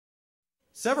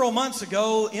Several months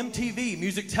ago, MTV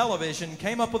Music Television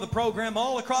came up with a program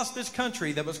all across this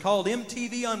country that was called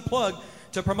MTV Unplugged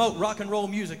to promote rock and roll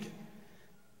music.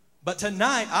 But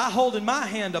tonight, I hold in my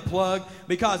hand a plug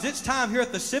because it's time here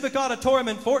at the Civic Auditorium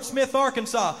in Fort Smith,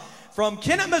 Arkansas. From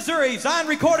Kennett, Missouri, Zion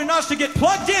Recording Arts to get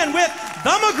plugged in with the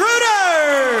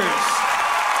McGruders.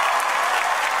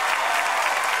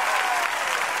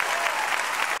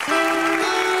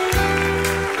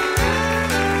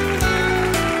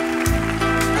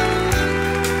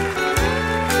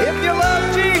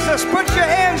 Put your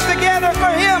hands together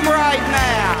for him right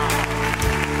now.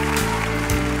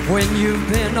 When you've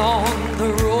been on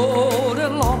the road a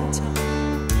long time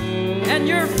and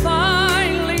you're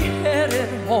finally headed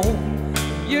home,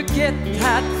 you get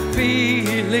that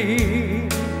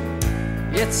feeling.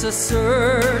 It's a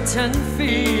certain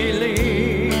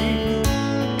feeling.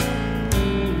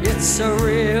 It's a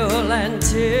real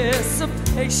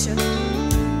anticipation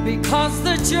because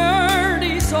the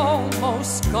journey's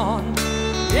almost gone.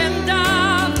 And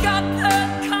I've got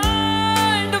that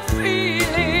kind of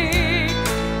feeling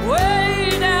way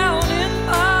down in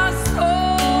my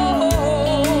soul.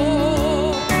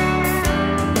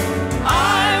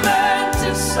 I'm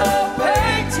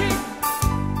anticipating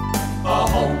a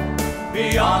home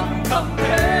beyond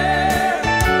compare,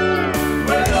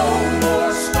 where no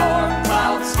more storm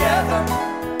clouds gather,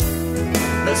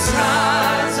 the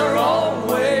skies are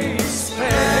always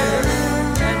fair,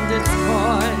 and it's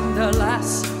going to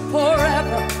last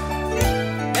forever.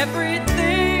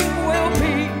 Everything will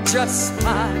be just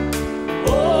fine.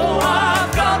 Oh,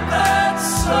 I've got that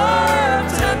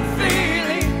certain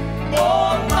feeling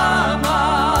on my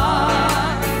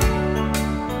mind.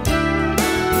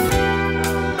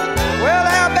 Well,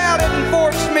 how about it in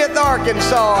Fort Smith,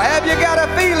 Arkansas? Have you got a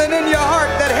feeling in your heart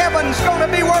that heaven's going to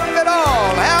be worth it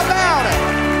all? How about it?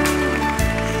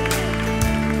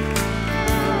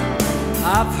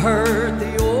 I've heard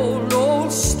the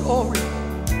old story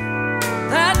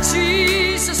that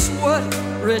Jesus would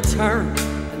return,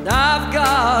 and I've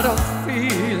got a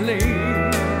feeling,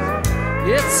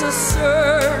 it's a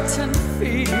certain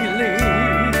feeling.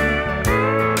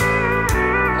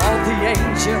 All the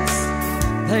angels,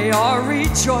 they are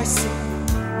rejoicing,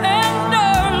 and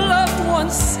our loved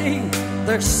ones sing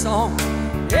their song,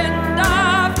 and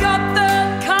I've got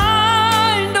that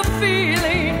kind of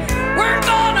feeling we're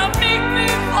gonna meet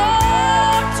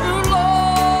before too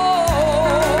long.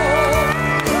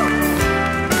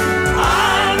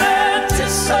 I'm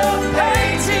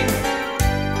anticipating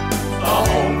a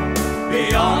home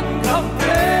beyond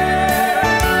compare,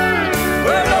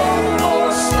 where no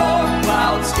more storm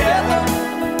clouds gather,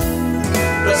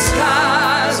 the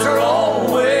skies are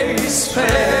always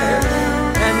fair,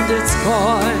 and it's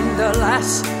going to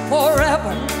last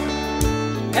forever.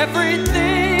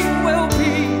 Everything will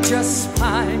be just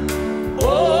fine.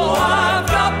 Oh, I've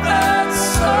got that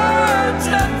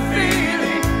certain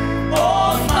feeling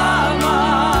on my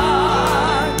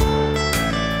mind,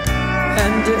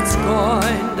 and it's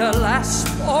going to last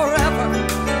forever.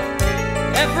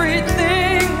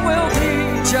 Everything will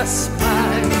be just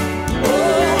fine.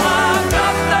 Oh, I've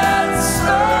got that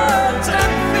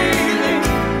certain feeling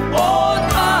on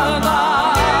my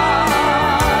mind.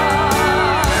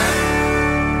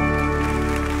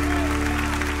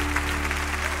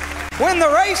 When the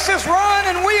race is run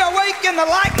and we awake in the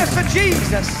likeness of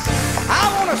Jesus,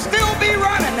 I want to still be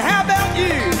running. How about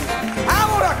you? I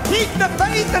want to keep the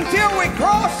faith until we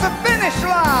cross the finish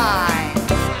line.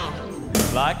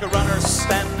 Like a runner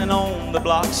standing on the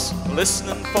blocks,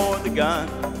 listening for the gun,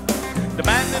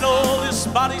 demanding all his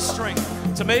body's strength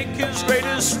to make his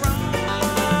greatest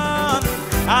run.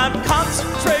 I'm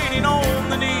concentrating on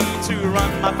the need to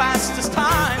run my fastest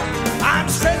time. I'm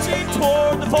stretching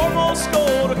toward the foremost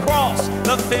goal to cross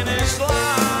the finish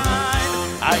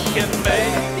line. I can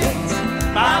make it,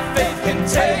 my faith can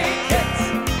take it,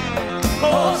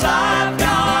 'cause I've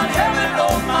got heaven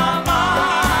on my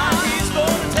mind. He's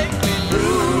gonna take me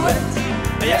through it,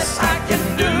 yes I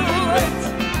can do it.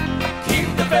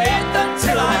 Keep the faith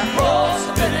until I cross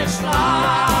the finish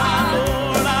line.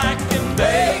 Lord, I can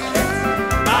make it,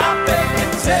 my faith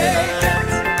can take it,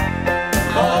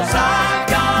 'cause I've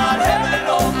got heaven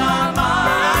on my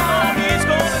mind. He's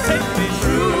gonna take me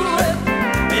through it,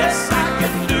 yes I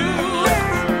can do it.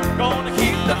 Gonna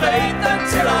keep the faith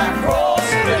until I cross the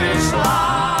finish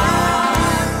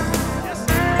line. Yes.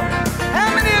 How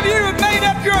many of you have made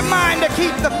up your mind to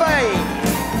keep the faith?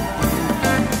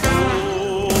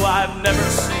 Oh, I've never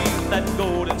seen that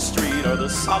golden street or the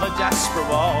solid jasper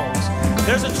walls.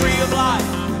 There's a tree of life,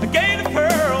 a gate of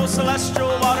pearls,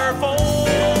 celestial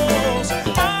waterfalls.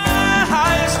 My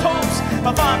highest hopes,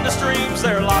 my fondest dreams,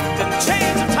 they're locked and chained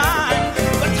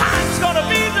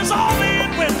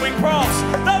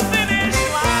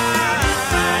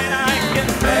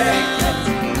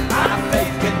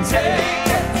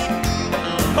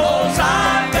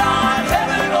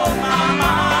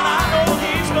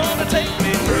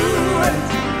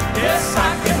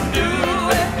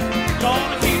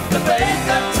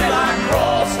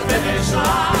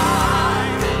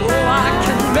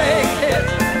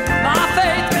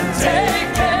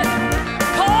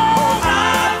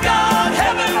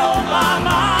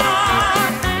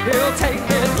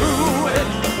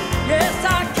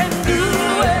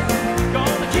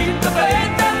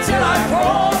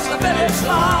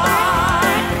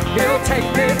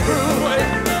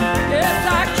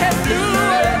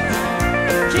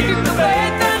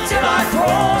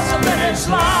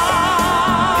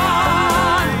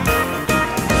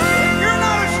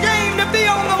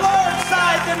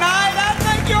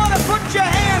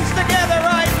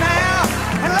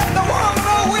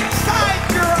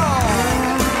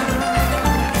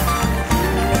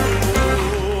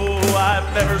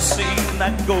seen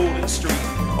that golden street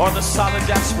or the solid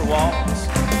jasper walls.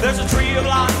 There's a tree of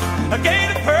life, a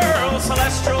gate of pearls,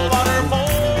 celestial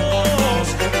waterfalls.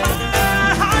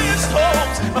 My highest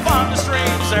hopes, my fondest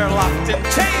dreams, they're locked in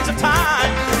chains of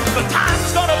time. But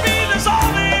time's gonna be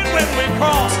dissolving when we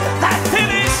cross that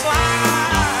finish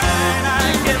line.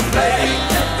 I can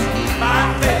make it, my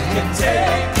faith can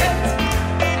take it,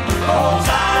 'cause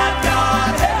I've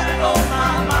got heaven on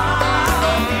my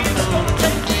mind. It's gonna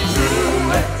take me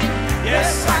through it,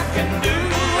 yes I can do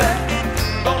it.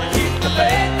 Gonna keep the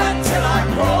faith until I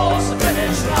cross the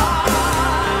finish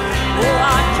line. Oh,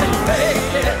 I can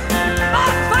make it, my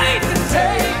faith can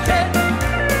take it,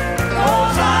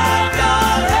 'cause I've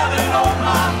got heaven on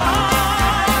my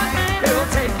mind. It'll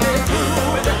take me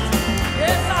through it,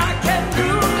 yes I can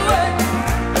do it.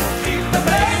 Keep the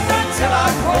faith until I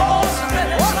cross the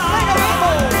finish line.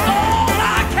 Oh,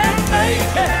 I can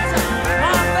make it,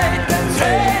 my faith can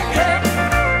take it,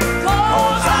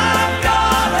 'cause I've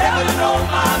got heaven on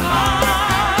my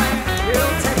mind.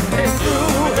 It'll take me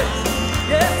through it,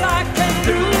 yes I can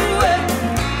do it.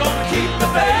 Gonna keep the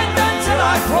faith until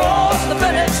I cross the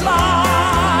finish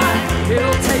line.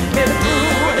 It'll take me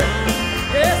through it,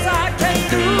 yes I can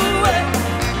do it.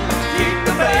 Keep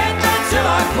the faith until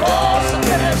I cross the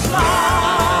finish line.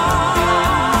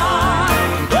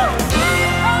 Woo!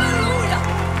 Hallelujah!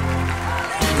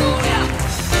 Hallelujah!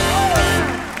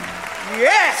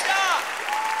 Yes. God!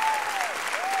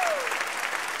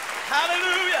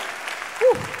 Hallelujah!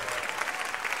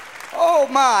 Oh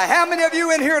my, how many of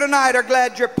you in here tonight are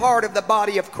glad you're part of the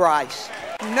body of Christ?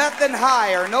 Nothing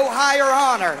higher, no higher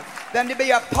honor than to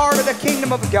be a part of the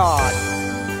kingdom of God.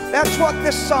 That's what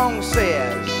this song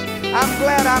says. I'm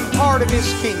glad I'm part of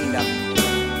His kingdom.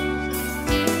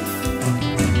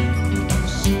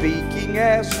 Speaking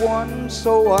as one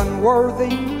so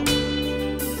unworthy,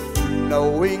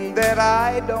 knowing that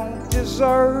I don't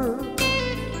deserve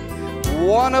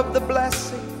one of the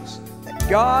blessings that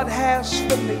God has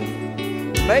for me,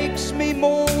 makes me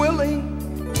more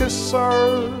willing to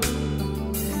serve.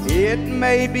 It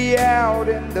may be out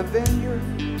in the vineyard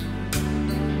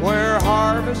where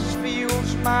harvest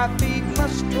fields my feet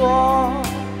must draw.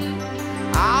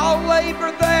 I'll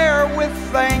labor there with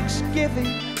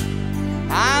thanksgiving.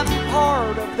 I'm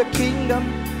part of the kingdom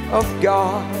of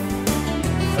God.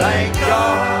 Thank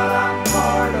God I'm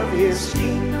part of His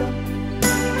kingdom,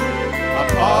 a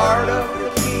part of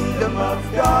the kingdom of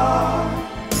God.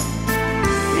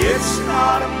 It's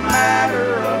not a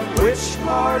matter of which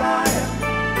part I am,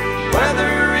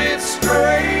 whether it's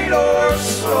great or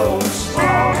so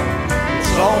small.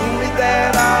 It's only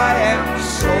that I am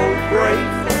so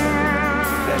grateful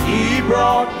that He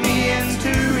brought me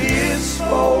into His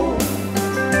fold.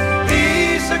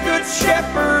 He's a good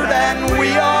shepherd and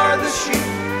we are the sheep.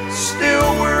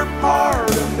 Still we're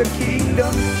part of the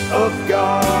kingdom of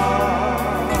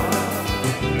God.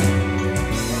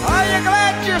 Are you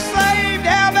glad you're saved?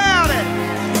 How about it?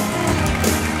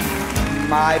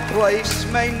 My place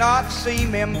may not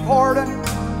seem important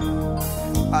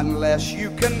unless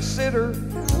you consider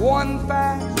one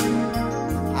fact.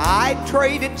 I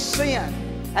traded sin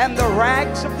and the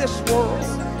rags of this world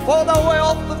for the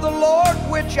wealth of the Lord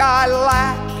which I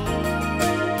lack.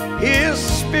 His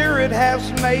Spirit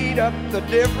has made up the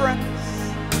difference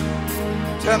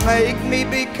to make me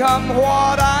become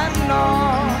what I'm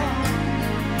not.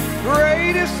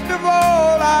 Greatest of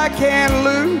all, I can't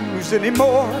lose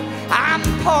anymore. I'm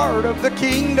part of the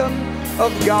kingdom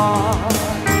of God.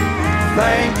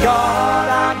 Thank God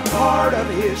I'm part of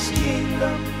His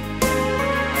kingdom,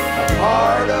 a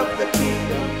part of the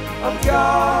kingdom of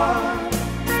God.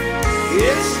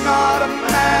 It's not a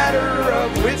matter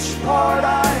of which part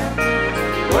I am,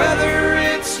 whether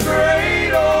it's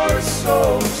great or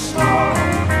so small.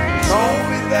 It's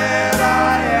only that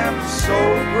I am so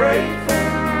grateful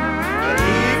that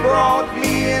He brought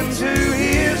me into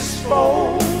His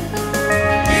fold.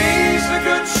 He's the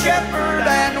good shepherd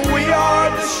and we are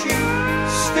the sheep.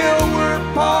 Still we're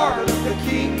part of the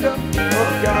kingdom of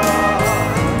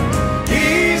God.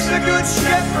 He's the good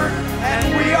shepherd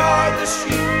and we are the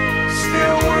sheep.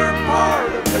 Still we're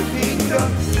part of the kingdom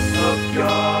of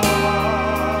God.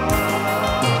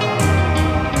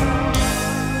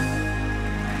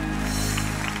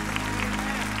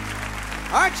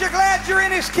 Aren't you glad you're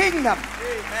in His kingdom?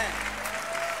 Amen.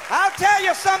 I'll tell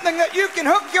you something that you can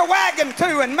hook your wagon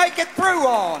to and make it through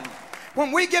on.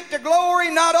 When we get to glory,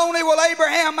 not only will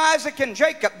Abraham, Isaac, and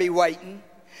Jacob be waiting,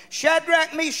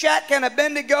 Shadrach, Meshach, and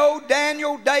Abednego,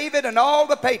 Daniel, David, and all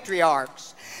the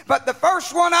patriarchs. But the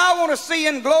first one I want to see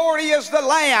in glory is the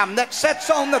Lamb that sits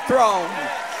on the throne.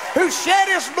 who shed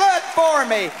his blood for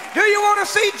me. Do you want to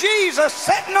see Jesus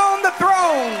sitting on the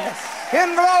throne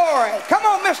in glory? Come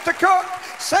on, Mr. Cook,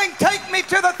 sing "Take Me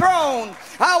to the Throne."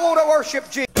 I want to worship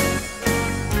Jesus.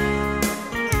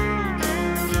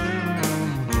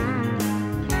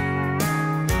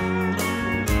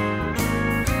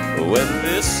 When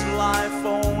this life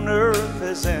on earth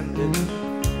has ended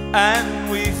and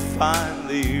we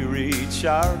finally reach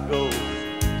our goal,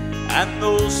 and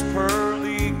those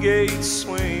pearly gates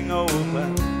swing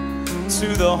open to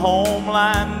the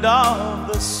homeland of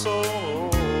the soul,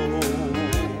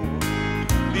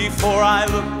 before I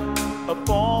look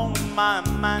upon my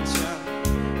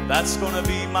mansion, that's gonna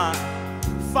be my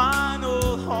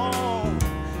final home,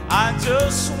 I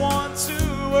just want to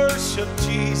worship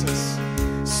Jesus.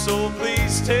 So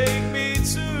please take me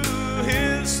to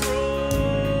his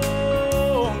throne.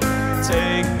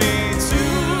 Take me to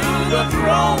the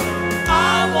throne.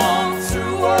 I want to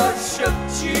worship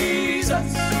Jesus.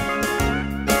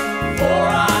 For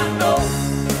I know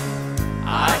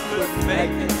I couldn't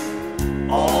make it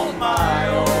on my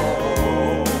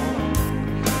own.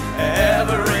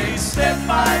 Every step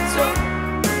I took,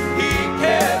 he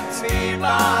kept me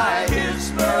by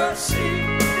his mercy.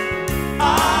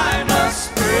 I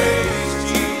must praise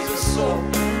Jesus, so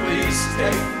please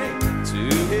take me to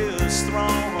his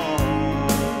throne.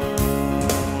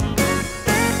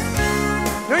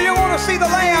 Do you want to see the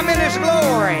Lamb in his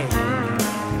glory,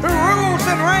 who rules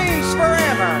and reigns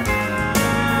forever?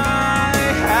 I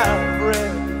have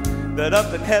read that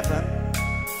up in heaven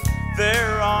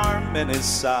there are many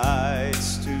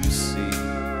sights to see,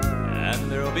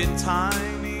 and there'll be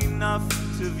time enough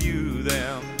to view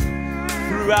them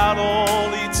throughout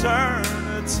all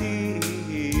eternity.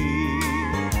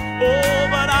 Oh,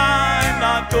 but I'm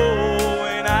not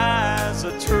going as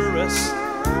a tourist,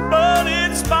 but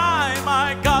it's by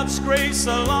my God's grace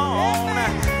alone.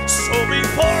 So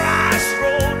before I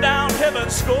stroll down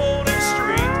heaven's golden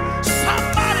street,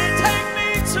 somebody take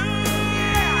me to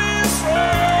his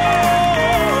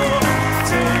throne.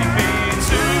 Take me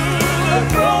to the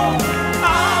throne.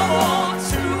 I want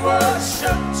to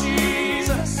worship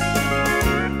Jesus.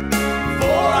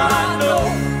 For I know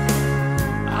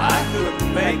I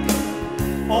couldn't make it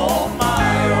on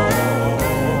my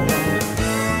own.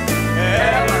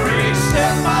 Every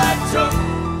step I took,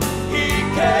 he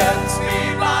kept me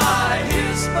by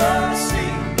his mercy.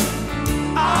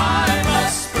 I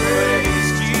must praise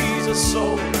Jesus, so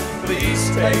please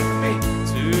take me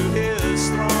to his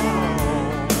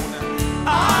throne.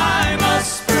 I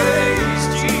must praise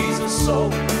Jesus, so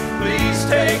please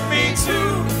take me to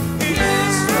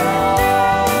his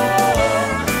throne,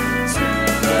 to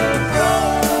the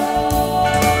throne.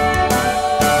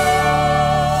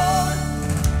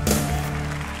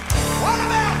 What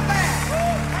about that?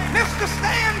 Mr.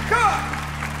 Stan Cook.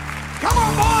 Come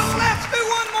on, boys, let's do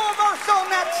one more verse on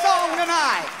that song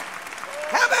tonight.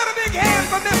 How about a big hand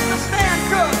for Mr. Stan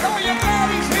Cook? Oh, you're glad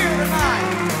he's here tonight.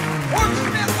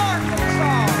 Wordsmith Marshall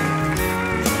song.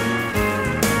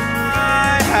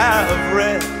 I have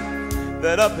read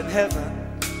that up in heaven,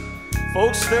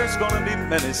 folks, there's gonna be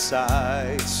many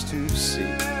sights to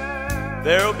see.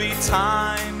 There'll be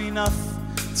time enough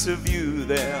to view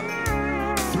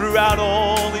them throughout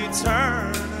all eternity.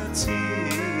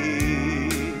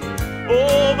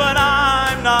 Oh, but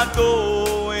I'm not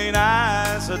going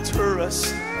as a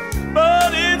tourist,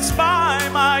 but it's by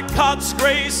my God's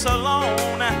grace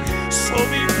alone. So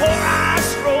before I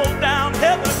stroll down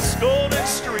heaven's golden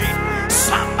street,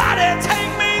 somebody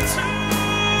take me to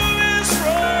his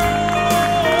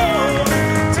throne.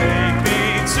 Take me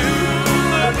to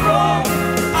the throne.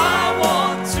 I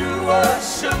want to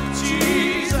worship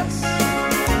Jesus.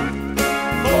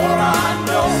 For I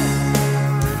know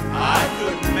I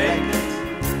couldn't make it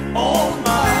on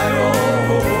my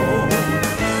own.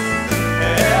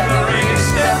 Every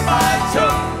step I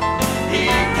took, he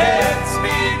kept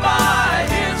me by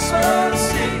his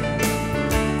mercy.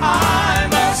 I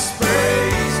must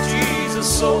praise Jesus,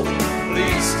 so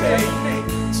please take me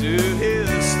to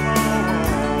his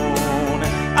throne.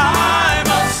 I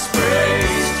must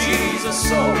praise Jesus,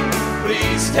 so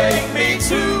please take me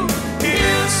to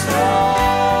his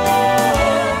throne,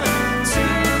 to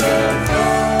the throne.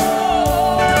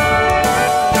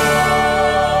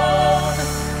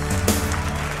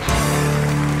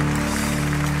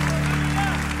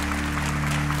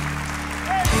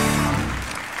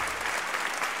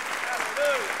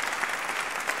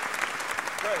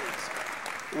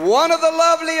 One of the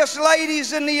loveliest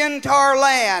ladies in the entire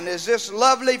land is this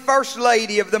lovely First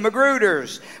Lady of the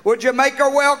McGruders. Would you make her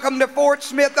welcome to Fort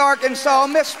Smith, Arkansas,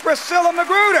 Miss Priscilla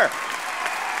McGruder?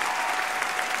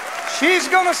 She's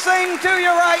going to sing to you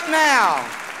right now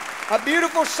a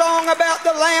beautiful song about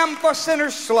the Lamb for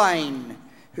sinners slain,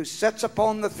 who sits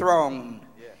upon the throne.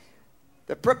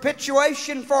 The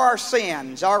propitiation for our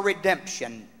sins, our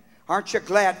redemption. Aren't you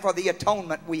glad for the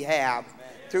atonement we have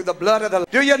through the blood of the Lamb?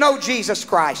 Do you know Jesus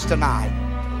Christ tonight?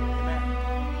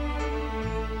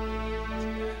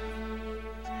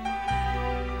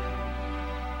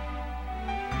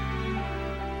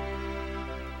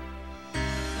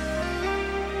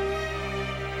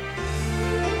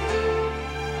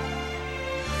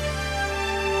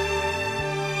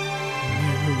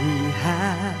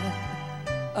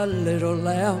 A little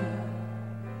lamb,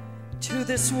 to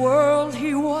this world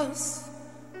he was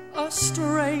a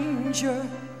stranger.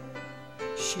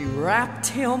 She wrapped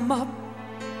him up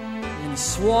in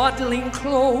swaddling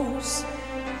clothes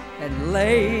and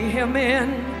lay him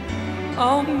in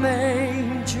a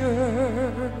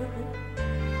manger.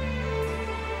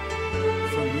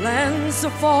 From lands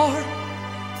afar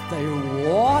they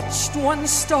watched one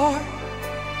star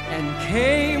and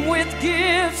came with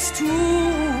gifts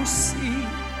to see.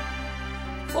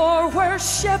 For where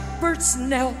shepherds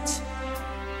knelt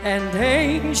and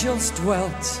angels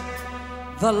dwelt,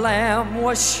 the Lamb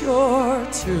was sure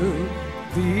to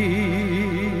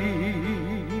be.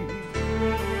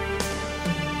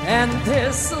 And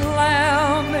this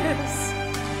Lamb is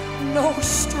no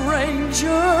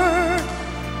stranger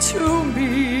to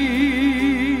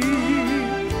me.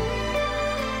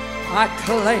 I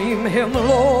claim him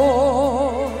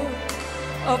Lord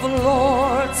of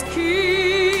Lords,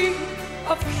 King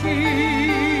of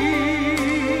kings.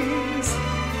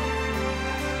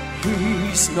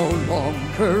 He's no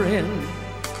longer in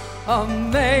a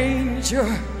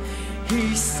manger.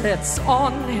 He sits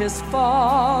on his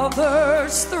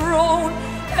Father's throne,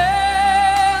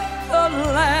 and the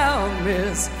Lamb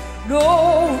is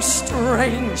no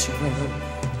stranger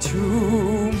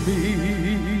to me.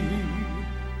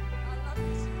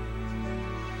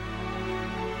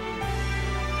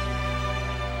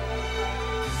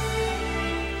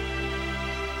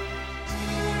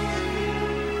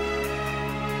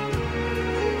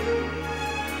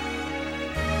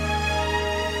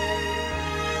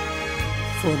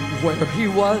 From where he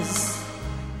was,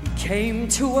 he came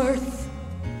to earth,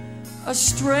 a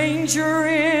stranger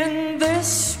in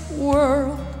this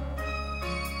world.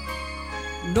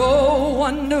 No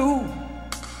one knew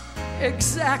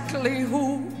exactly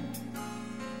who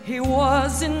he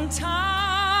was in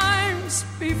times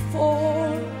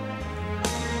before.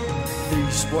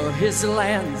 These were his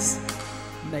lands,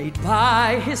 made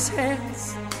by his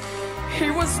hands.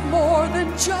 He was more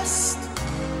than just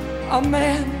a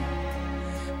man.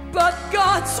 But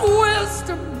God's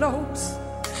wisdom knows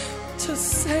to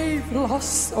save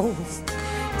lost souls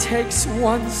takes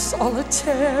one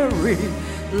solitary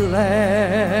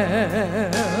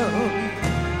lamb.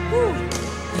 Woo.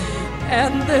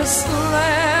 And this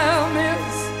lamb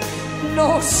is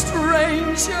no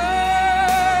stranger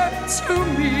to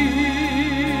me.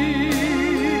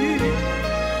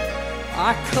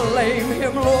 I claim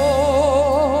him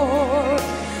Lord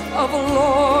of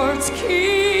Lords,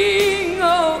 King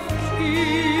of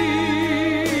kings.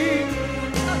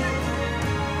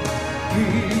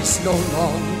 He's no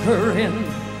longer in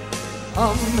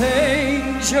a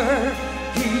manger.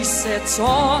 He sits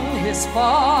on his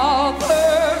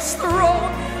Father's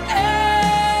throne,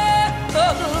 and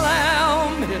the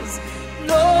Lamb is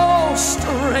no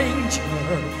stranger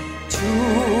to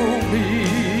me.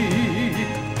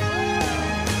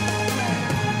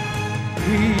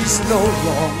 He's no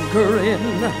longer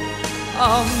in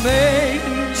a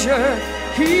manger.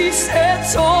 He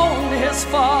sits on his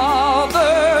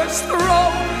Father's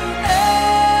throne,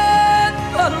 and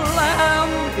the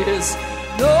Lamb is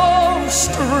no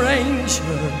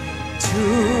stranger to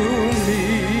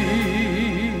me.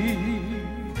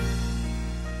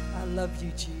 I love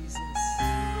you, Jesus.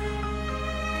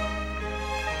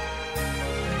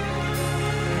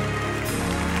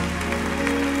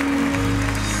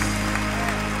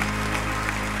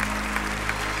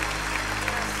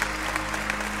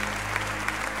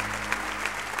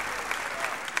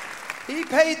 He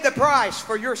paid the price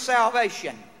for your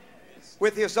salvation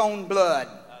with his own blood.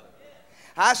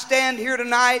 I stand here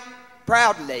tonight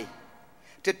proudly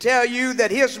to tell you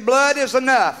that his blood is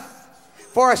enough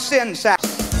for a sin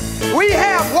sacrifice. We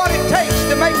have what it takes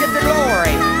to make it to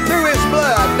glory through his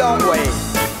blood, don't we?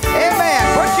 Amen.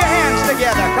 Put your hands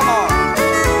together. Come on.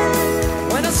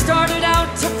 When I started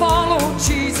out to follow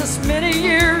Jesus many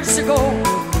years ago,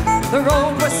 the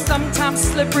road was sometimes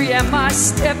slippery and my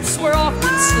steps were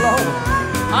often slow.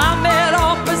 I met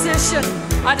opposition,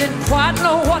 I didn't quite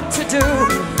know what to do.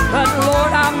 But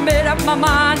Lord, I made up my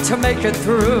mind to make it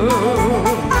through.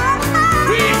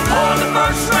 Before the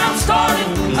first round started,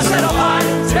 I said I'll fight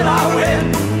until I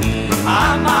win.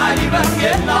 I might even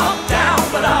get knocked down,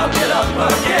 but I'll get up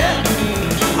again.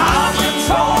 I'll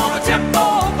control the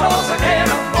tempo, cause I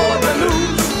can't afford to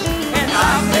lose. And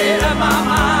I made up my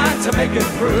mind to make it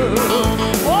through.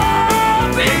 Oh,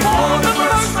 before the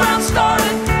first round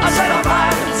started, I said I'll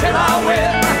fight until I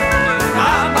win.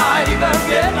 I might even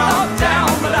get knocked down,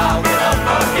 but I'll get up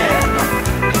again.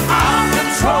 I'll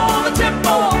control the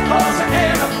tempo, cause I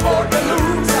can't afford to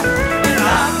lose. And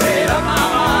I made up my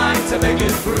mind to make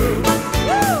it through.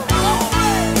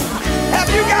 Have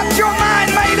you got your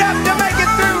mind made up to make it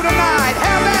through tonight?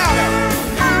 How about it?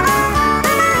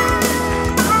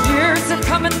 Years have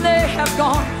come and they have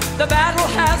gone. The battle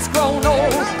has grown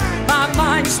old. My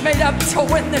mind's made up to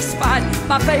win this fight.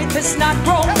 My faith has not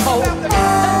grown cold. The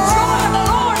joy of the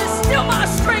Lord is still my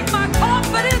strength. My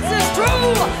confidence is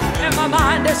true. And my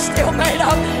mind is still made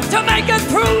up to make it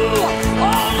through.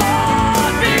 Oh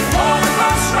Lord, before the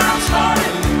first round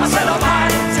started, I said I'll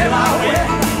fight until I win.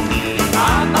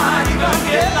 I might even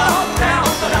get knocked down,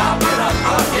 but I'll get up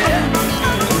again.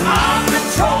 I'll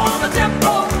control the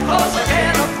tempo, cause I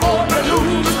can't afford to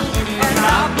lose. And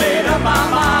I've made up my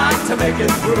mind to make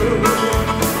it through.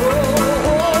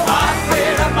 Oh, I've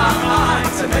made up my mind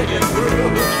to make it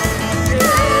through.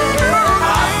 Yeah,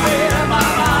 I've made up my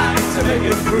mind to make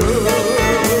it through.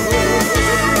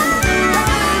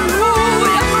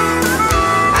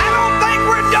 I don't think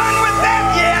we're done with that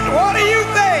yet. What do you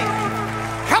think?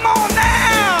 Come on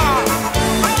now.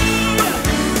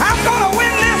 I'm gonna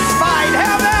win this fight.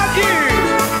 How about you?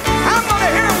 I'm gonna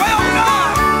hear well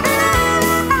done.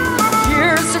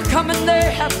 Years have come and they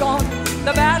have gone.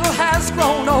 The battle has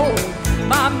grown old.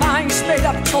 My mind's made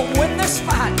up to win this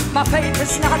fight. My faith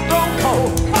has not grown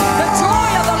cold. The joy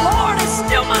of the Lord is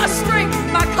still my strength.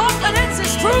 My confidence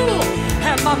is true.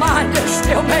 And my mind is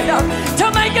still made up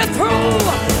to make it through.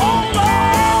 Oh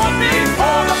Lord,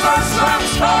 before the first round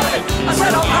started, I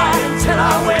said I'll fight until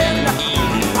I win.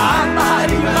 I might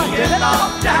even get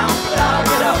knocked down, but I'll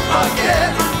get up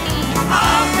again.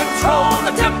 I'll control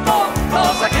the tempo,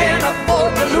 cause I can't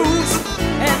afford to lose.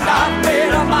 And I've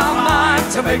made up my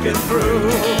mind to make it through.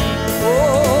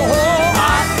 Oh,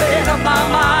 I've made up my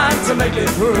mind to make it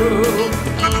through.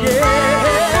 Yeah,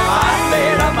 I've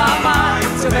made up my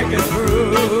mind to make it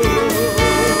through.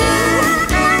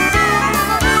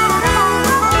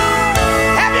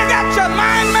 Have you got your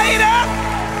mind made up?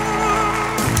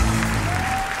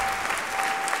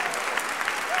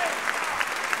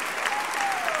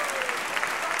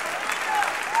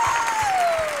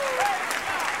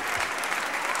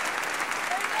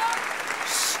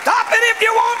 Stop it if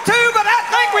you want to, but I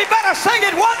think we better sing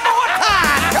it one more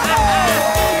time. Come on.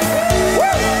 Woo.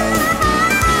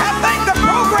 I think the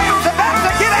program's about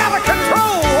to get out of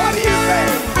control. What do you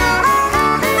think?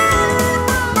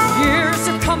 Years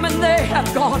have come and they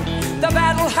have gone. The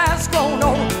battle has grown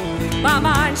old. My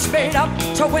mind's made up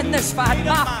to win this fight.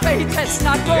 My faith has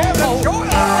not grown cold. The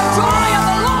joy of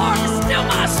the Lord is still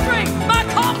my strength. My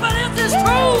confidence is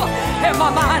true. And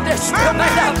my mind is still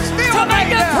made up to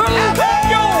make it through.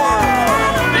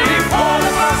 Before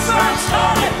the first round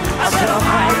started, I said I'll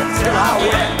fight until I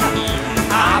win.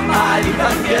 I might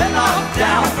even get knocked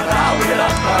down, but I'll get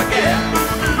up again.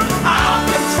 I'll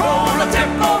control the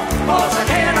tempo, cause I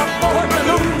can't afford to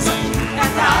lose.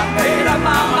 And I've made up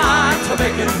my mind to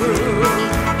make it through.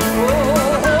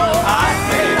 Oh, I've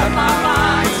made up my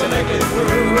mind to make it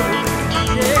through.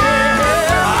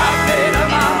 Yeah, I've made up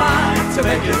my mind to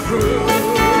make it through.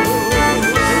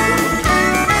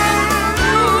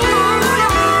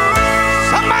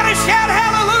 Somebody shout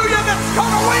hallelujah that's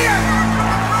gonna win.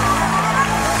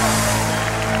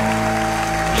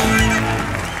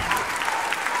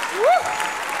 Woo.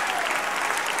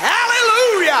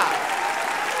 Hallelujah.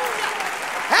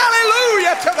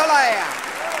 Hallelujah to the Lamb.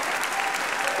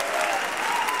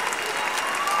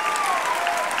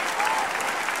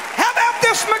 How about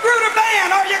this McGruder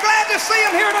band? Are you glad to see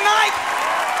them here tonight?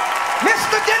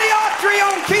 Mr. Denny Autry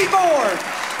on keyboard.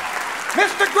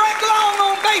 Mr. Greg Long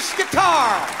on bass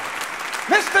guitar,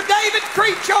 Mr. David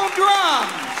Creech on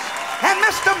drums, and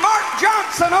Mr. Mark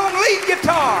Johnson on lead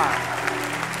guitar.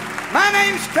 My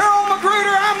name's Carol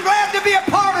McGruder. I'm glad to be a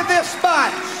part of this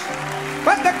bunch.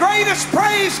 But the greatest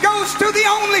praise goes to the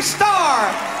only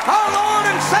star, our Lord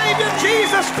and Savior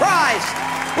Jesus Christ.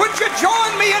 Would you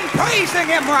join me in praising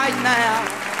Him right now?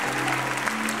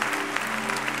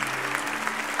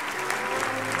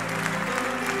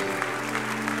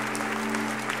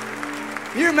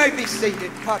 You may be seated.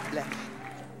 God bless you.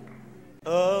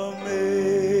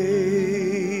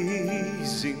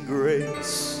 Amazing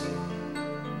grace.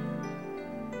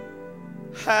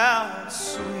 How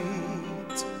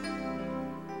sweet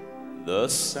the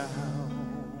sound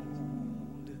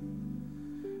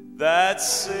that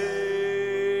saved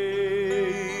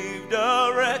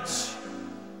a wretch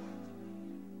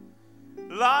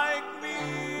like me.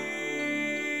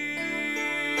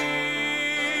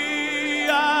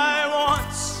 I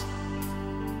once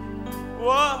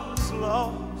was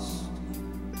lost,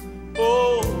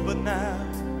 oh, but now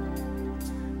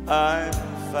I'm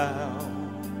found.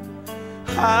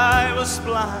 I was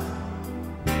blind,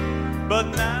 but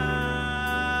now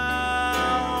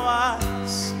I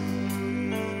see.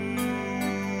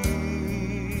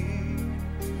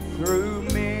 Through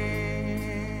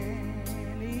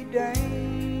many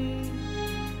dangers,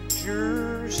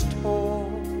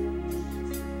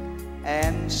 toils,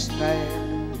 and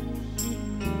snares,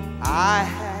 I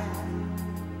have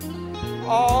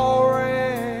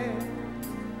already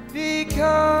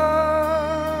come.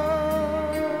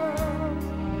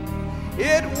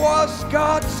 It was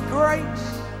God's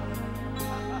grace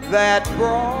that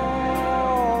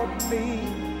brought me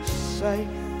safe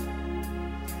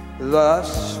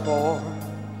thus far,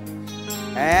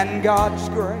 and God's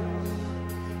grace,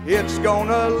 it's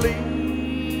gonna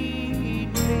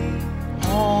lead me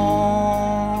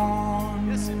on.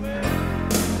 Yes, it will.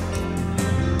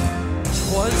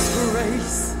 'Twas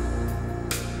grace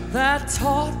that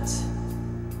taught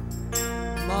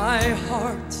my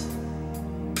heart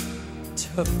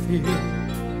to fear,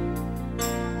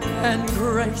 and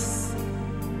grace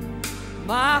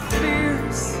my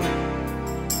fears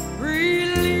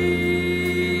relieve.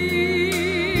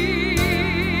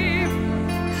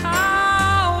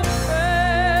 How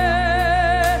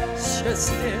precious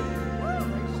did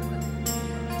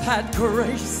that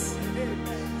grace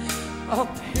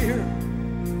appear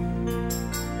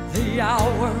the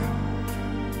hour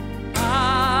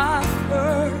I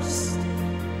first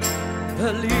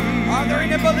believed. Are there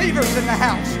any believers in the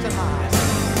house tonight?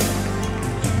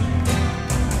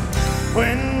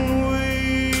 When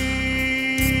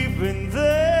we've been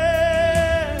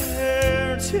there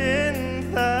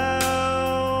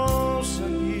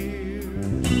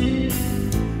 10,000 years,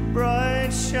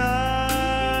 bright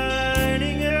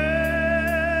shining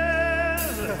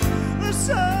as the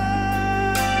sun.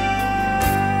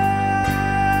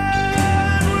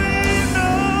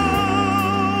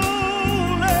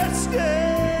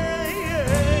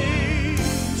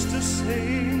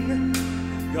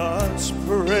 God's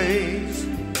praise,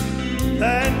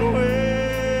 and when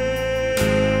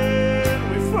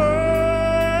we first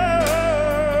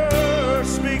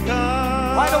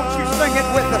begun, Why don't you sing it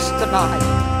with us tonight?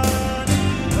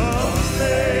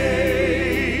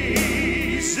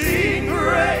 Amazing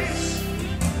grace,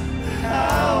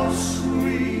 how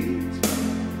sweet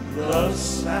the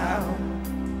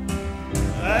sound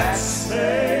that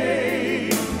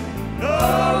saved a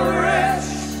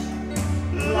wretch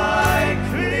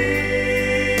like me.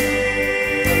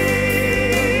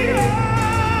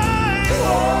 I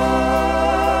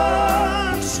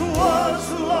once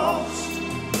was lost,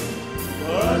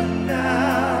 but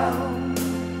now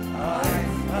I'm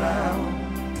found.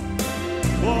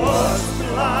 Was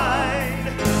blind,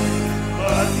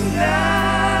 but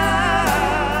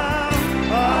now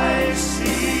I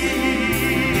see.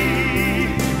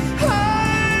 I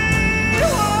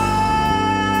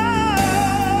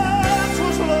once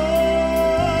was lost,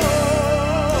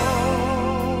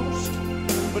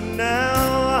 but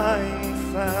now I'm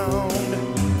found.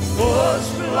 Was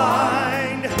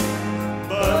blind,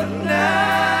 but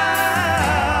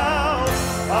now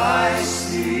I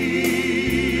see.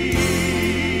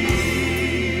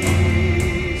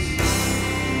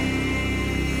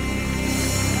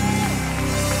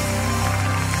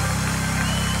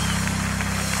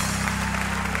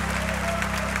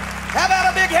 How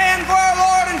about a big hand for our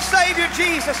Lord and Savior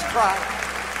Jesus Christ?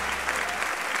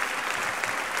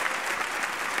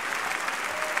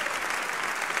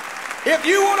 If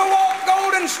you want to walk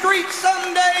Golden Street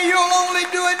someday, you'll only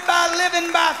do it by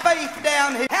living by faith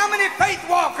down here. How many faith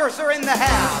walkers are in the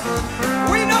house?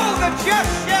 We know the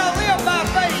just shall live by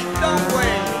faith, don't we?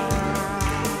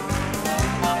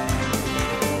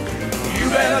 You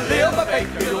better live by faith,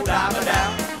 you'll die by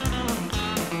doubt.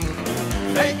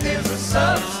 Faith is the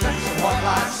substance of what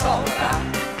life's all about.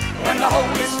 When the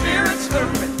Holy Spirit's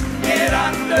moving, get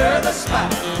under the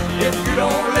spout. If you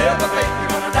don't live by faith, you're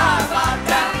gonna die by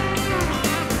doubt.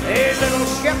 A little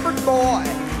shepherd boy,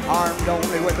 armed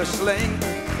only with a sling,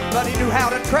 but he knew how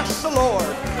to trust the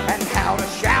Lord and how to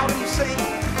shout and sing.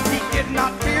 He did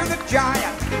not fear the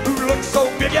giant who looked so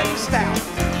big and stout.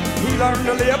 He learned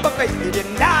to live by faith, he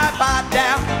didn't die by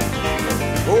doubt.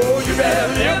 Oh,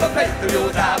 better live by faith or you'll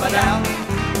die by doubt.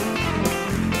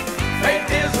 Faith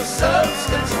is the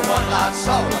substance of what life's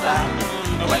all about.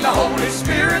 And when the Holy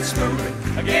Spirit's moving,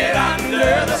 get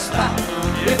under the spout.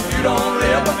 If you don't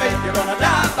live by faith, you're gonna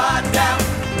die by doubt.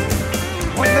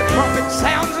 When the trumpet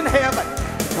sounds in heaven,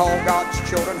 call God's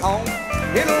children home.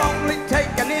 It'll only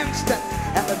take an instant,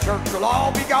 and the church will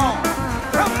all be gone.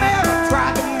 From every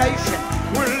tribe and nation,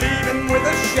 we're leaving with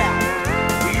a shout.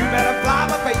 You better fly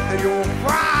by faith or you'll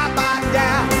fly by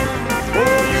doubt.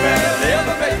 Oh, you better live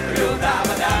by faith or you'll die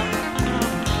by doubt.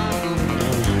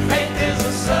 Faith is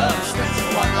the substance of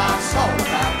what life's all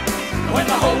about. When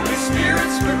the Holy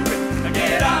Spirit's moving,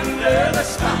 get under the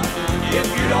spout. If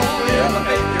you don't live by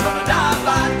faith, you're gonna die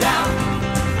by doubt.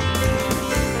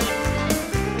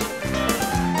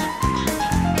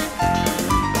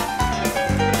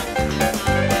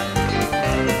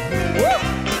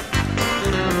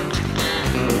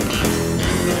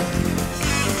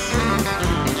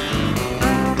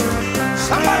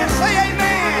 Somebody say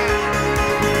amen.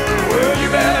 Well, you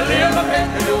better live by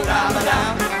faith or you'll die by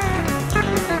doubt.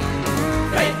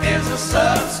 Faith is the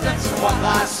substance of what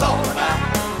life's all about.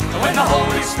 And when the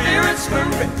Holy Spirit's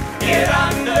moving, get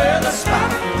under the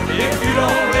spout. If you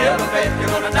don't live by faith,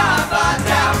 you're gonna die by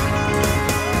doubt.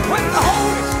 When the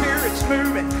Holy Spirit's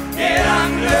moving, get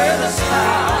under the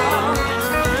spout.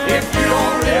 If you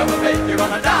don't live by faith, you're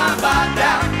gonna die by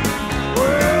doubt.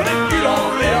 Well, if you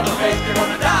don't live by faith, you're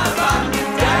gonna die by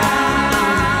doubt.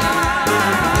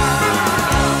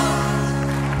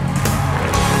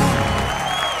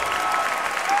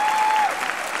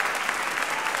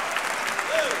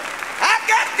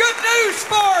 News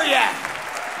for you.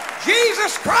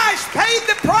 Jesus Christ paid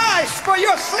the price for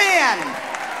your sin.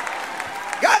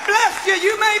 God bless you.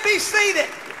 You may be seated.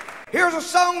 Here's a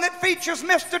song that features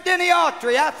Mr. Denny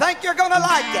Autry. I think you're going to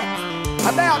like it.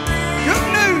 About good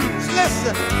news.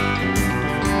 Listen.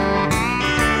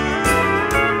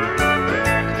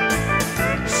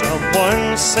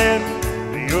 Someone said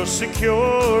you're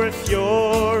secure if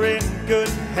you're in good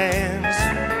hands.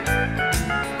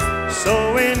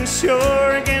 So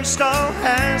insure against all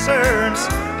hazards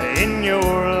in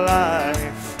your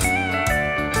life.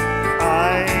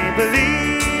 I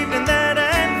believed in that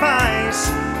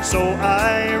advice, so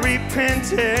I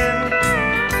repented.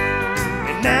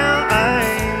 And now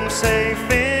I'm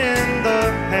safe in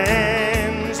the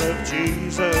hands of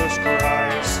Jesus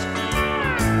Christ.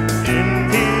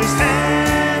 In His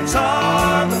hands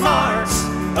are the marks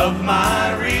of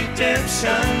my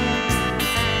redemption.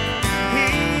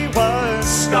 Was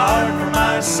scarred for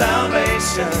my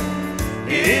salvation.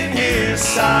 In His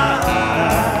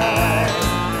side,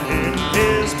 in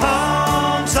His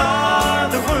palms are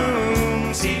the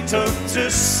wounds He took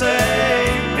to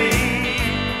save me.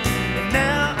 And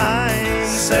now I'm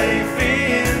safe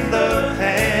in the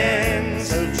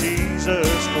hands of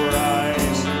Jesus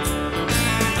Christ.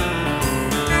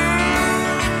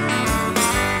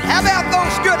 How about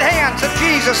those good hands of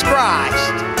Jesus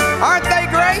Christ? Aren't they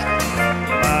great?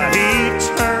 My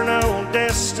eternal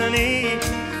destiny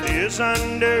is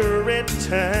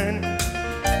underwritten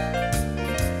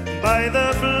by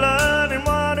the blood and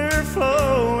water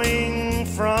flowing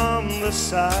from the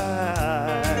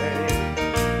side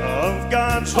of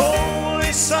God's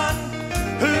Holy Son,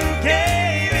 who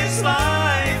gave His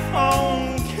life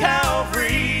on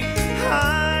Calvary.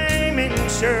 I'm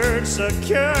insured,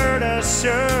 secured,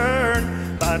 assured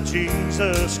by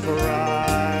Jesus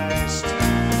Christ.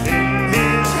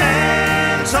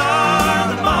 Hands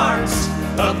are the marks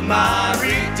of my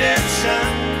redemption.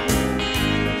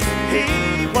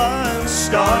 He was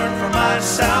scarred for my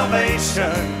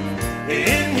salvation.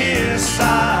 In His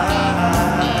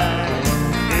side,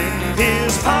 in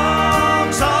His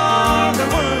palms are the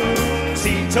wounds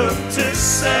He took to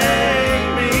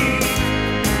save me.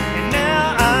 And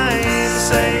now I'm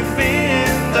safe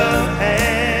in the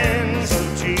hands of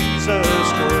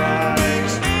Jesus Christ.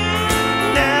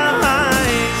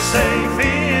 Safe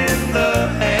in the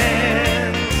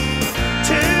hands,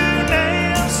 two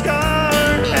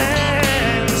nail-scarred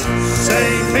hands.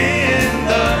 Safe in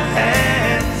the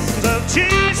hands of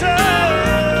Jesus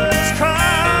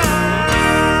Christ.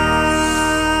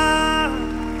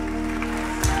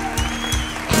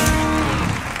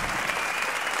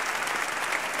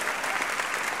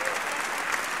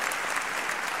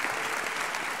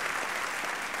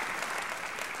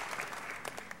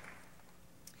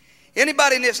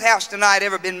 Anybody in this house tonight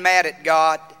ever been mad at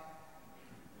God?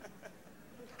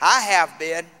 I have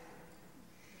been.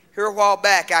 Here a while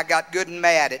back, I got good and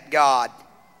mad at God.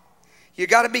 You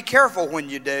got to be careful when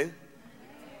you do,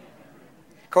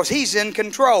 because He's in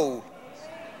control.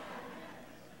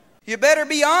 You better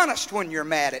be honest when you're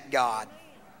mad at God.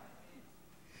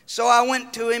 So I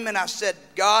went to him and I said,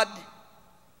 God,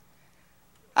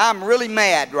 I'm really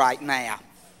mad right now.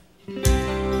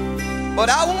 But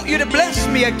I want you to bless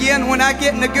me again when I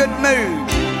get in a good mood.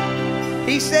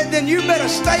 He said, then you better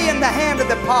stay in the hand of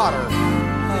the potter.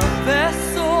 A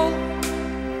vessel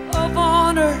of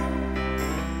honor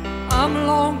I'm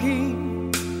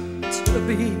longing to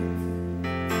be,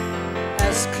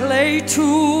 as clay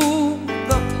to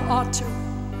the potter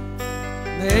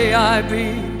may I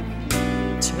be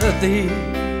to thee.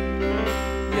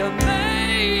 You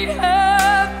may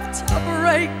have to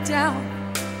break down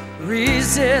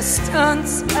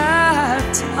resistance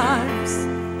at times,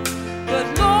 but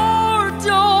Lord,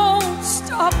 don't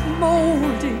stop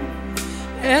molding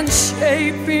and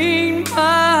shaping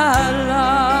my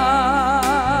life.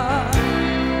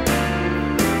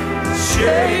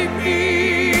 Shape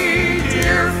me,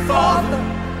 dear Father,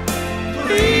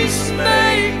 please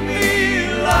make me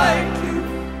like you.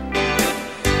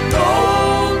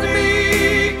 Mold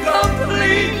me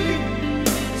completely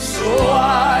so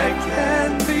I can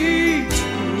be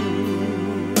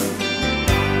true.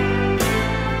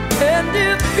 And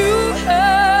if you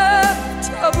have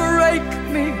to break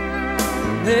me,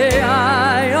 may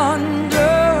I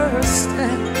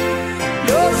understand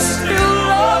you're still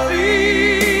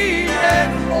loving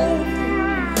and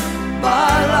holding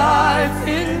my life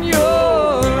in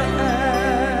your hands.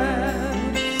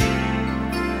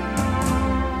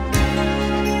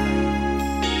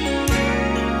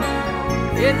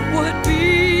 It would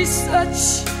be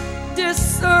such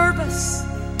disservice,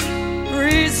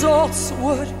 results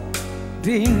would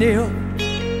be nil,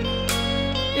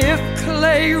 if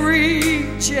clay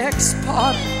rejects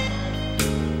potter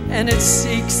and it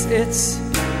seeks its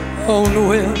own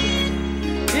will.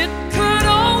 It could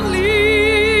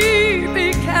only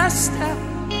be cast out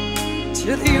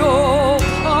to the old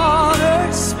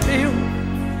potter's field.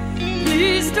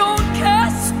 Please don't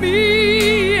cast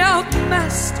me out,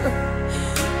 Master.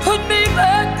 Put me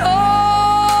back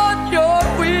on your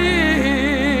wheel.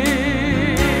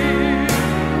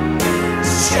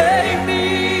 Shape me,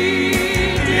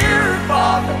 dear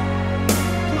Father,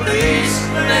 please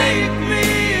make me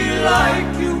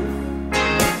like you.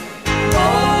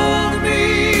 Mold me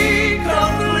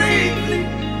completely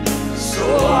so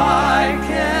I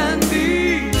can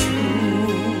be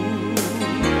true.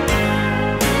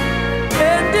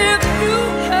 And if you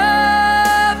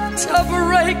have to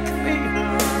break me,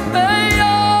 may I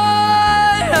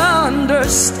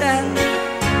understand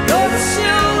you're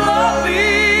still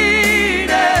loving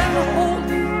and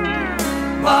holding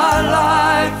my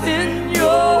life in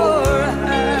your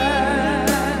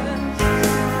hands.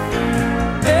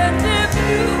 And if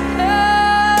you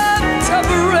have to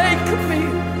break me,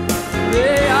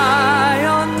 may I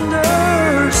understand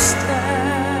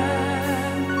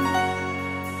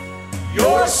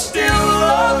you're still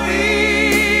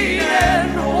loving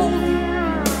and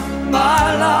holding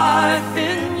my life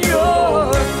in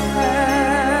your hands.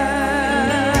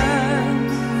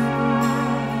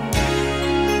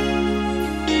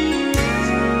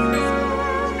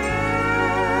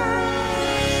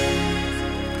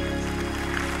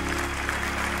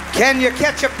 Can you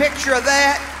catch a picture of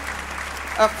that?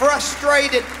 A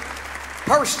frustrated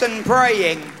person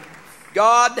praying,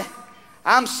 God,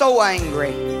 I'm so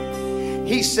angry.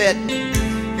 He said,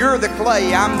 you're the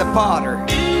clay, I'm the potter.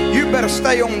 You better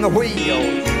stay on the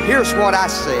wheel. Here's what I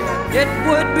said. It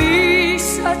would be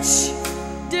such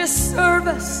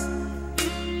disservice,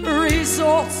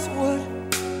 results would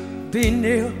be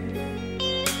nil,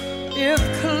 if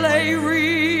clay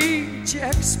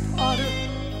rejects potter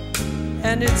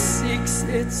and it seeks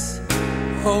its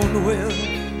own will.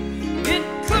 It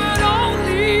could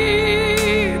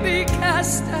only be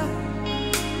cast out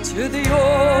to the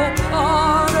old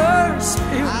potter's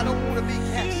field. I don't want to be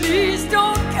cast. Please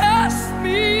don't cast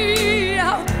me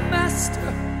out,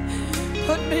 Master.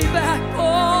 Put me back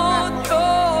on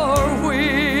your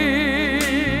wheel.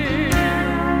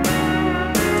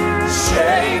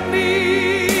 Shape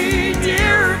me,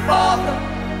 dear Father,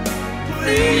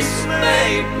 please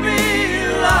make me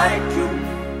like you.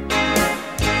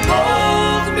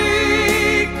 Mold me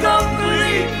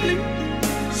completely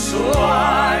so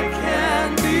I can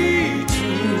be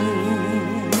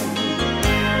true.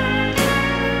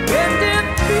 And if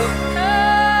you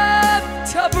have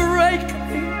to break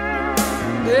me,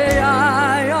 may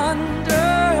I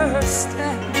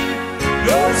understand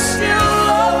you're still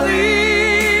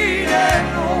loving and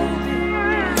holding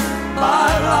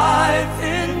my life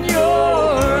in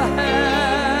your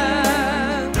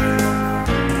hands.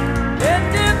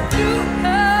 And if you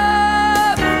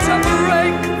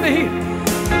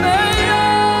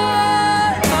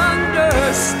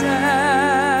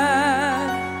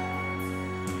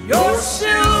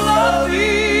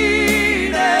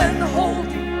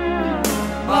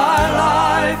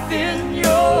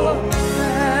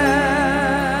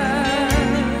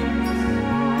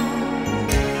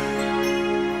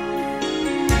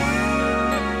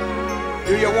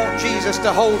you want Jesus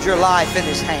to hold your life in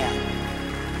His hand?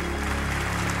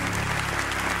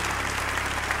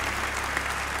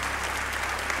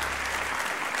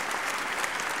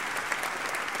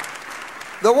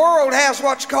 The world has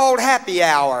what's called happy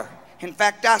hour. In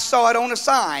fact, I saw it on a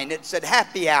sign. It said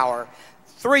happy hour,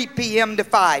 3 p.m. to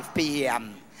 5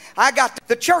 p.m.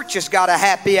 The church has got a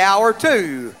happy hour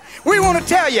too. We want to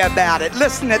tell you about it.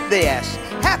 Listen at this.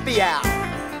 Happy hour.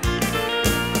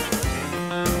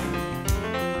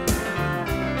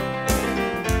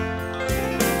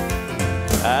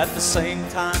 At the same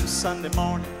time Sunday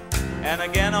morning and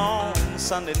again on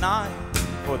Sunday night,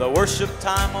 for the worship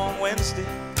time on Wednesday,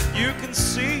 you can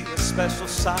see a special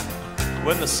sight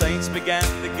when the saints began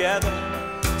together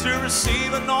to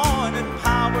receive anointed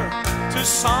power. To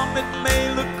some it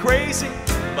may look crazy,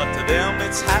 but to them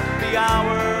it's happy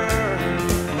hour.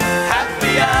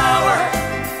 Happy hour,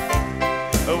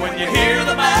 when you hear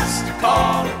the Master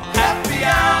call. Happy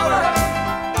hour,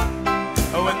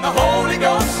 when the Holy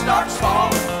Ghost starts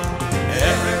falling.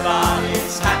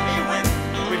 Everybody's happy when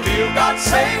we feel God's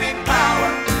saving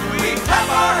power. We clap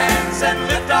our hands and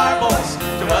lift our voice.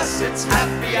 To us it's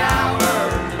happy hour.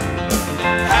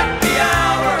 Happy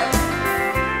hour,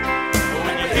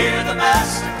 when you hear the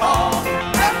Master call.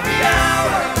 Happy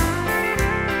hour,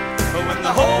 when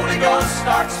the Holy Ghost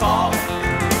starts falling.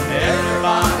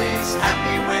 Everybody's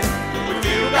happy when we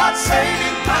feel God's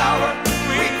saving power.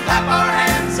 We clap our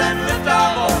hands and lift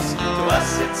our voice. To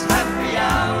us it's happy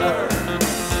hour.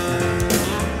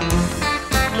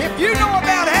 If you know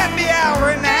about happy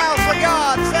hour in the house of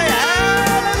God, say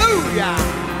hallelujah.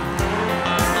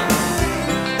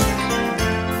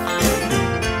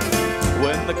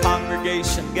 When the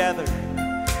congregation gathered,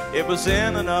 it was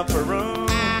in an upper room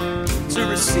to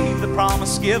receive the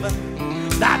promise given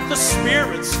that the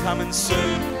Spirit's coming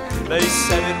soon. They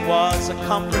said it was a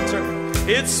comforter,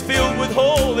 it's filled with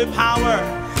holy power.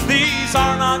 These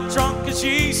are not drunk as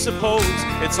ye suppose,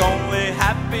 it's only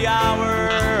happy hour.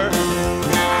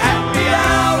 Happy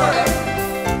hour,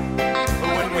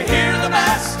 when we hear the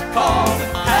Master call.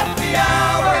 Happy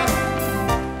hour,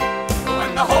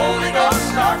 when the Holy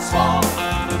Ghost starts falling.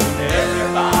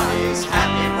 Everybody's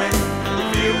happy when we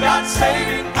feel God's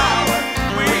saving power.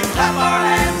 We clap our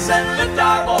hands and lift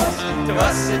our voice. To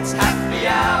us it's happy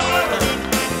hour.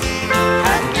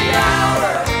 Happy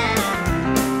hour,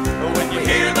 when you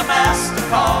hear the Master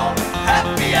call.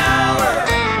 Happy hour,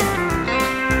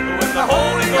 when the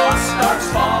Holy Ghost starts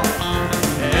falling.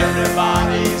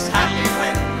 Everybody's happy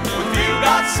when we feel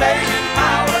God's saving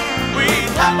power. We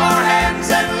clap our hands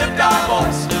and lift our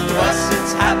voice. To us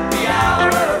it's happy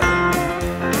hour.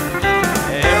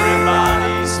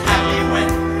 Everybody's happy when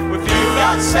we feel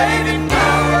God's saving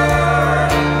power.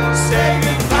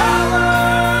 Saving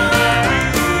power.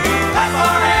 We clap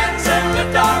our hands and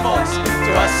lift our voice.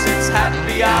 To us it's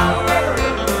happy hour.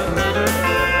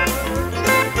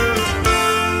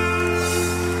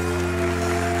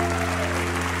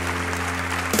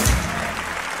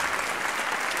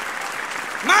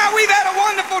 We've had a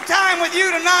wonderful time with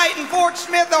you tonight in Fort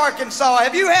Smith, Arkansas.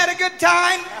 Have you had a good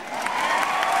time?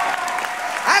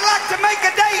 I'd like to make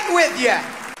a date with you.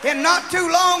 In not too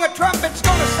long, a trumpet's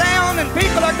going to sound and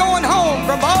people are going home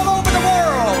from all over the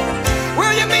world.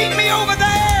 Will you meet me over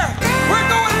there? We're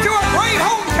going to a great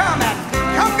homecoming.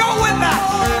 Come go with us.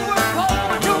 We're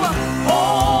going to a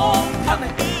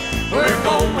homecoming. We're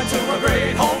going to a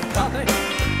great homecoming.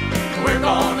 We're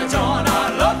going to join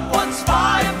our loved ones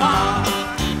by and by.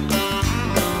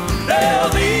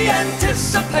 They'll be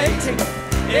anticipating.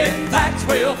 In fact,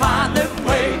 we'll find them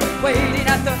waiting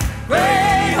at the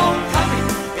great homecoming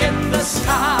in the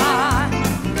sky.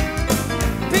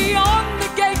 Beyond the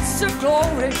gates of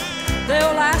glory,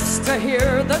 they'll ask to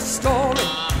hear the story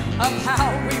of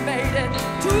how we made it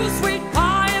to sweet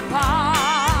by and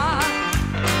by.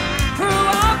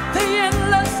 Throughout the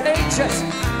endless ages,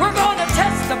 we're going to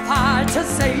testify to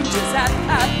sages at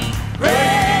that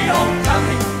great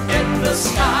homecoming in the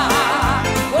sky.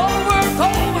 Oh, we're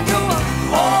going to a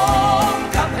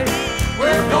homecoming.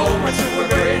 We're going to a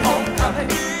great homecoming.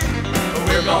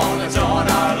 We're going to join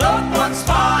our loved ones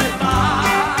by and by.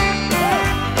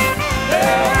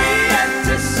 They'll be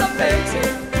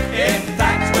anticipating. In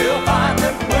fact, we'll find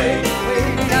them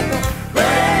waiting at the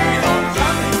great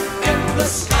homecoming in the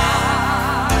sky.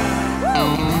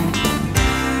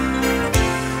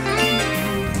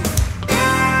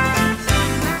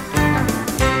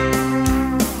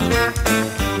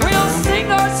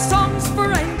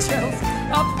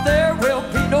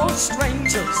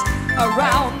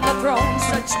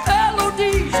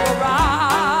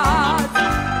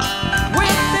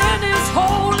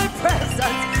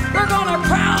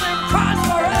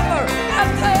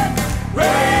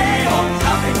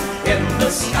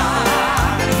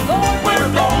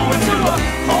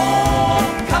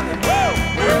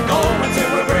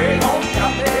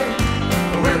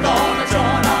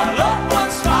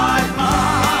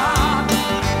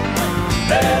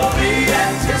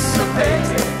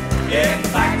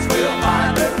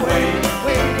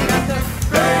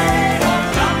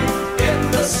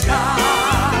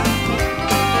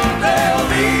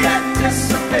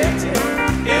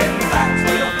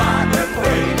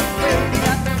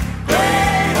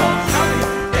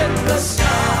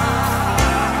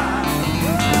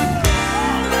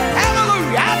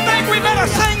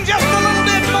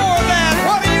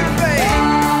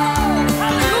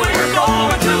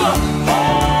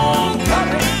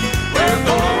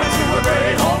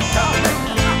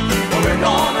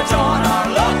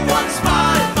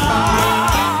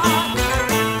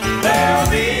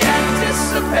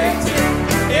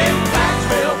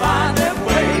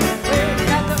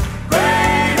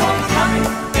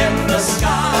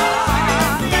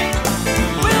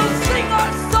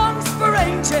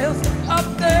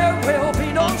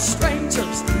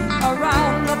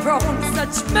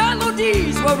 its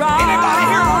melodies will rise. Anybody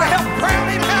here want to help crown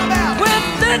him? How about it?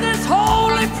 Within his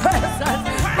holy presence,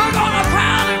 we're gonna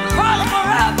crown him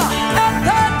forever. And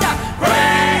then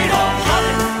Great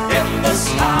homecoming in the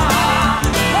sky.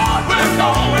 Lord, We're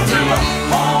going to a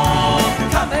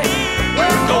homecoming.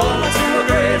 We're going to a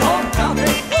great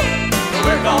homecoming.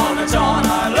 We're gonna join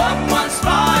our loved ones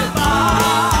by.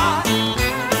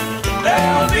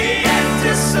 They'll be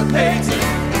anticipating.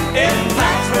 In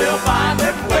fact, we'll find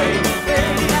them waiting.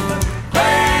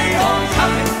 Great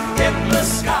homecoming in the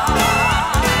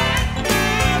sky.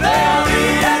 They'll be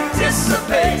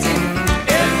anticipating.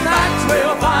 In fact,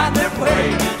 we'll find them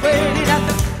waiting at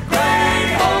the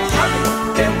great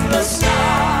homecoming in the sky.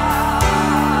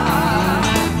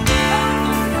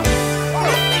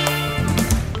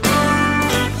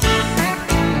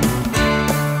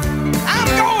 I'm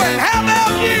going. How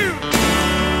about you?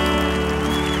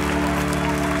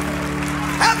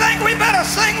 I think we better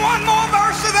sing one more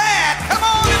verse of that.